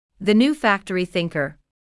The New Factory Thinker.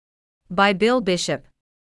 By Bill Bishop.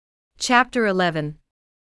 Chapter 11.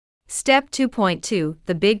 Step 2.2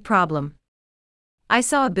 The Big Problem. I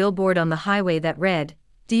saw a billboard on the highway that read,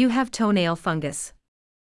 "Do you have toenail fungus?"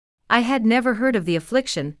 I had never heard of the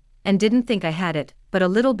affliction, and didn't think I had it, but a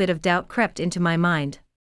little bit of doubt crept into my mind.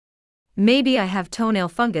 Maybe I have toenail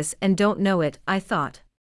fungus and don't know it, I thought.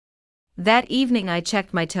 That evening I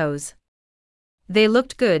checked my toes. They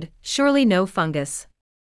looked good, surely no fungus.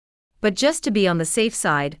 But just to be on the safe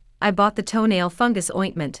side, I bought the toenail fungus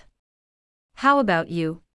ointment. How about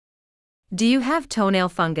you? Do you have toenail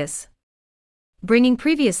fungus? Bringing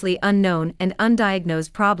previously unknown and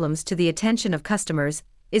undiagnosed problems to the attention of customers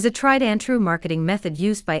is a tried and true marketing method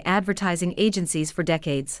used by advertising agencies for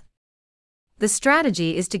decades. The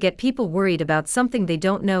strategy is to get people worried about something they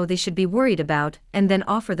don't know they should be worried about and then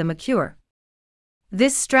offer them a cure.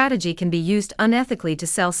 This strategy can be used unethically to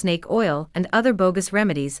sell snake oil and other bogus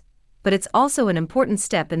remedies, but it's also an important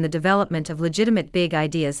step in the development of legitimate big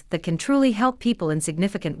ideas that can truly help people in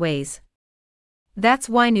significant ways. That's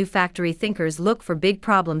why new factory thinkers look for big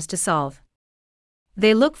problems to solve.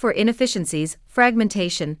 They look for inefficiencies,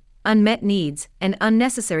 fragmentation, unmet needs, and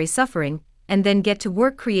unnecessary suffering, and then get to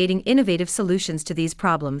work creating innovative solutions to these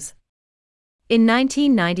problems. In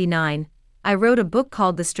 1999, I wrote a book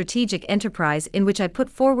called The Strategic Enterprise, in which I put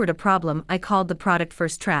forward a problem I called the product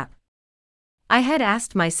first trap. I had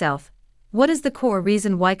asked myself, what is the core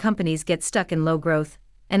reason why companies get stuck in low growth,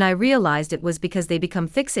 and I realized it was because they become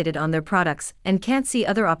fixated on their products and can't see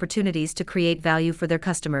other opportunities to create value for their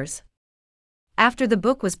customers. After the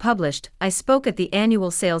book was published, I spoke at the annual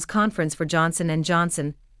sales conference for Johnson &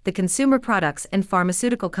 Johnson, the consumer products and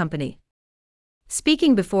pharmaceutical company.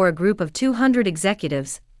 Speaking before a group of 200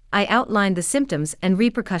 executives, I outlined the symptoms and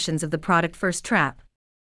repercussions of the product first trap.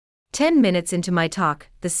 10 minutes into my talk,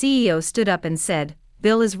 the CEO stood up and said,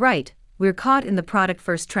 "Bill is right, we're caught in the product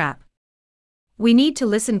first trap. We need to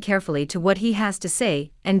listen carefully to what he has to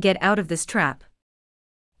say and get out of this trap."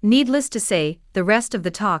 Needless to say, the rest of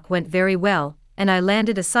the talk went very well, and I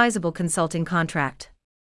landed a sizable consulting contract.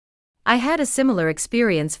 I had a similar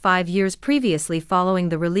experience 5 years previously following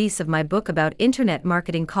the release of my book about internet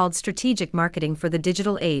marketing called Strategic Marketing for the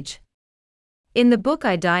Digital Age. In the book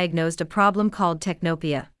I diagnosed a problem called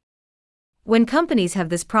technopia. When companies have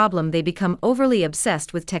this problem, they become overly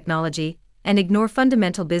obsessed with technology and ignore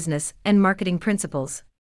fundamental business and marketing principles.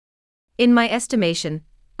 In my estimation,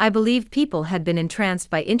 I believed people had been entranced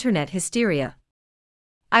by internet hysteria.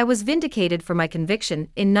 I was vindicated for my conviction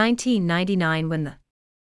in 1999 when the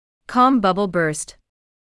 .com bubble burst.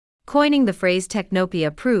 Coining the phrase technopia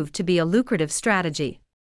proved to be a lucrative strategy.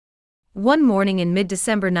 One morning in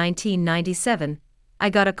mid-December 1997, I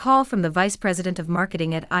got a call from the vice president of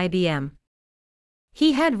marketing at IBM.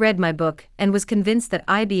 He had read my book and was convinced that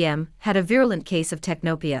IBM had a virulent case of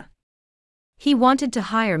technopia. He wanted to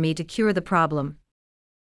hire me to cure the problem.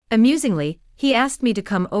 Amusingly, he asked me to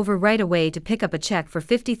come over right away to pick up a check for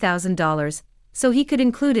 $50,000, so he could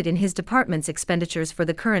include it in his department's expenditures for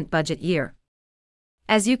the current budget year.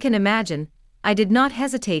 As you can imagine, I did not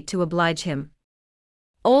hesitate to oblige him.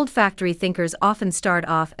 Old factory thinkers often start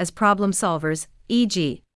off as problem solvers,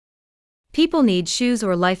 e.g., people need shoes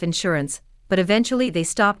or life insurance, but eventually they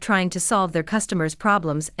stop trying to solve their customers'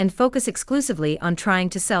 problems and focus exclusively on trying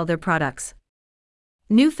to sell their products.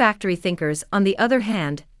 New factory thinkers, on the other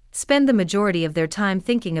hand, spend the majority of their time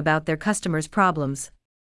thinking about their customers' problems.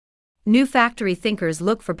 New factory thinkers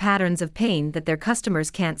look for patterns of pain that their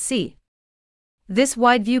customers can't see. This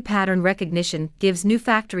wide-view pattern recognition gives new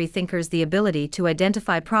factory thinkers the ability to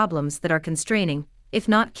identify problems that are constraining, if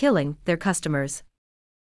not killing, their customers.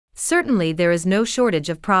 Certainly there is no shortage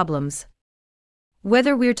of problems.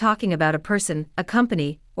 Whether we're talking about a person, a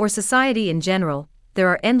company, or society in general, there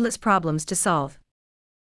are endless problems to solve.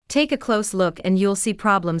 Take a close look and you'll see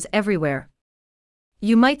problems everywhere.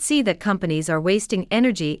 You might see that companies are wasting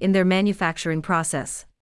energy in their manufacturing process.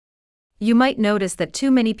 You might notice that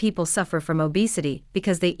too many people suffer from obesity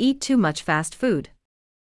because they eat too much fast food.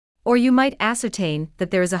 Or you might ascertain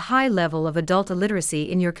that there is a high level of adult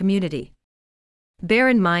illiteracy in your community. Bear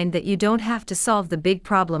in mind that you don't have to solve the big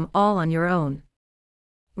problem all on your own.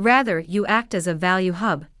 Rather, you act as a value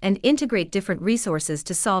hub and integrate different resources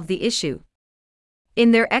to solve the issue.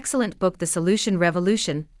 In their excellent book The Solution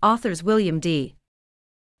Revolution, authors William D.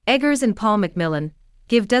 Eggers and Paul McMillan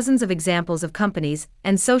give dozens of examples of companies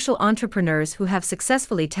and social entrepreneurs who have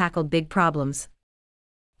successfully tackled big problems.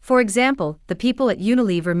 For example, the people at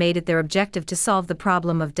Unilever made it their objective to solve the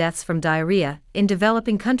problem of deaths from diarrhea in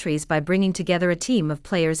developing countries by bringing together a team of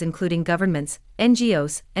players including governments,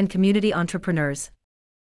 NGOs, and community entrepreneurs.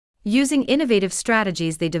 Using innovative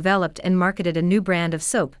strategies, they developed and marketed a new brand of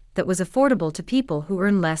soap that was affordable to people who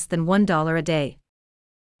earn less than $1 a day.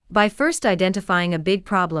 By first identifying a big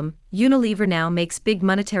problem, Unilever now makes big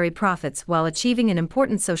monetary profits while achieving an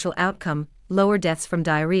important social outcome: lower deaths from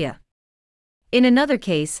diarrhea. In another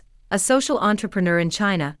case, a social entrepreneur in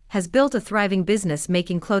China has built a thriving business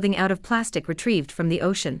making clothing out of plastic retrieved from the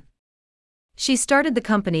ocean. She started the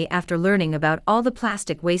company after learning about all the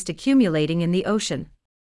plastic waste accumulating in the ocean.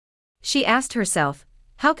 She asked herself,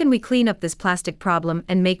 how can we clean up this plastic problem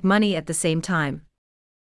and make money at the same time?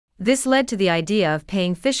 This led to the idea of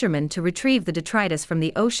paying fishermen to retrieve the detritus from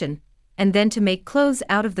the ocean, and then to make clothes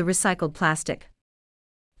out of the recycled plastic.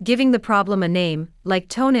 Giving the problem a name, like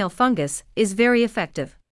toenail fungus, is very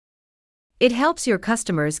effective. It helps your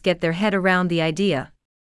customers get their head around the idea.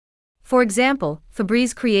 For example,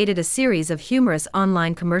 Febreze created a series of humorous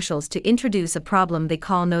online commercials to introduce a problem they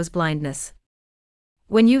call nose blindness.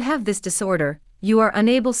 When you have this disorder, you are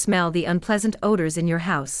unable to smell the unpleasant odors in your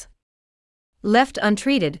house. Left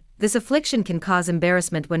untreated, this affliction can cause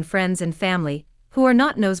embarrassment when friends and family, who are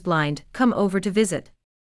not nose blind, come over to visit.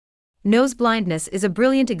 Nose blindness is a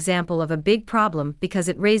brilliant example of a big problem because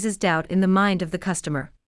it raises doubt in the mind of the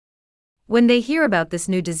customer. When they hear about this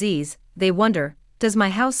new disease, they wonder, does my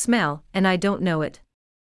house smell and I don't know it?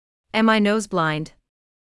 Am I nose blind?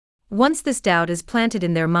 Once this doubt is planted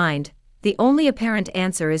in their mind, the only apparent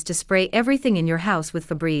answer is to spray everything in your house with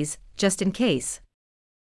Febreze, just in case.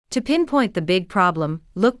 To pinpoint the big problem,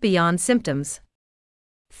 look beyond symptoms.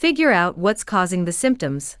 Figure out what's causing the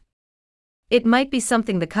symptoms. It might be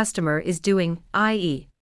something the customer is doing, i.e.,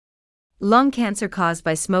 lung cancer caused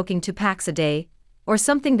by smoking 2 packs a day, or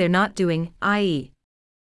something they're not doing, i.e.,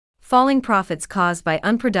 falling profits caused by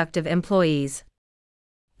unproductive employees.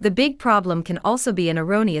 The big problem can also be an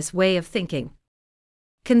erroneous way of thinking.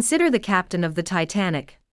 Consider the captain of the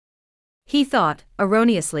Titanic. He thought,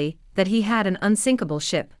 erroneously, that he had an unsinkable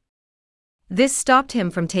ship. This stopped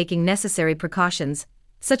him from taking necessary precautions,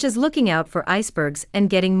 such as looking out for icebergs and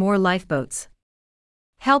getting more lifeboats.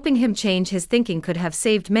 Helping him change his thinking could have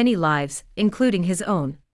saved many lives, including his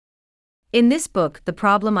own. In this book, the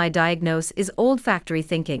problem I diagnose is old factory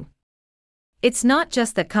thinking. It's not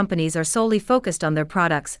just that companies are solely focused on their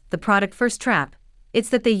products, the product first trap. It's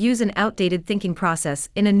that they use an outdated thinking process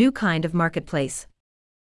in a new kind of marketplace.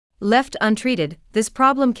 Left untreated, this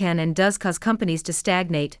problem can and does cause companies to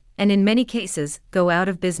stagnate, and in many cases, go out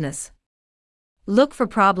of business. Look for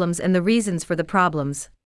problems and the reasons for the problems.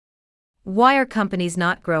 Why are companies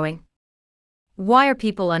not growing? Why are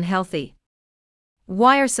people unhealthy?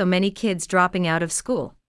 Why are so many kids dropping out of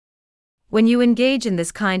school? When you engage in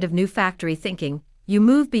this kind of new factory thinking, you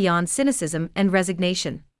move beyond cynicism and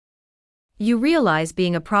resignation. You realize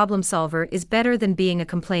being a problem solver is better than being a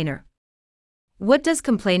complainer. What does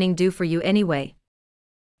complaining do for you anyway?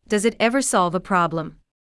 Does it ever solve a problem?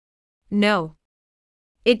 No.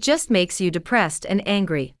 It just makes you depressed and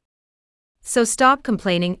angry. So stop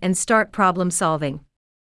complaining and start problem solving.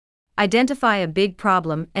 Identify a big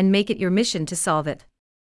problem and make it your mission to solve it.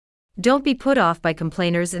 Don't be put off by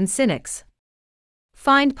complainers and cynics.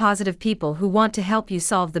 Find positive people who want to help you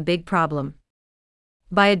solve the big problem.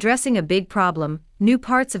 By addressing a big problem, new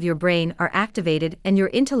parts of your brain are activated and your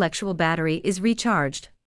intellectual battery is recharged.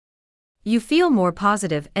 You feel more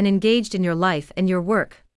positive and engaged in your life and your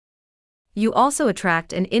work. You also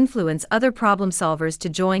attract and influence other problem solvers to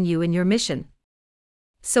join you in your mission.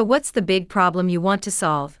 So what's the big problem you want to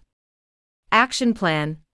solve? Action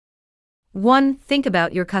plan. 1. Think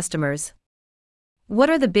about your customers. What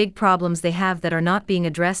are the big problems they have that are not being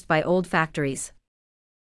addressed by old factories?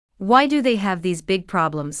 Why do they have these big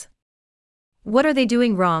problems? What are they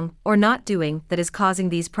doing wrong or not doing that is causing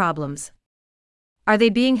these problems? Are they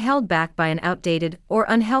being held back by an outdated or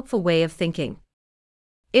unhelpful way of thinking?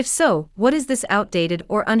 If so, what is this outdated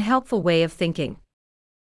or unhelpful way of thinking?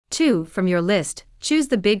 2. From your list, choose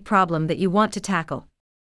the big problem that you want to tackle.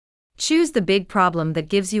 Choose the big problem that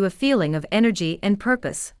gives you a feeling of energy and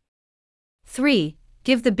purpose. 3.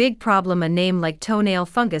 Give the big problem a name like toenail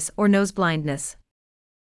fungus or nose blindness.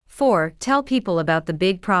 4. Tell people about the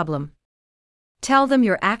big problem. Tell them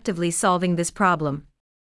you're actively solving this problem.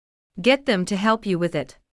 Get them to help you with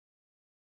it.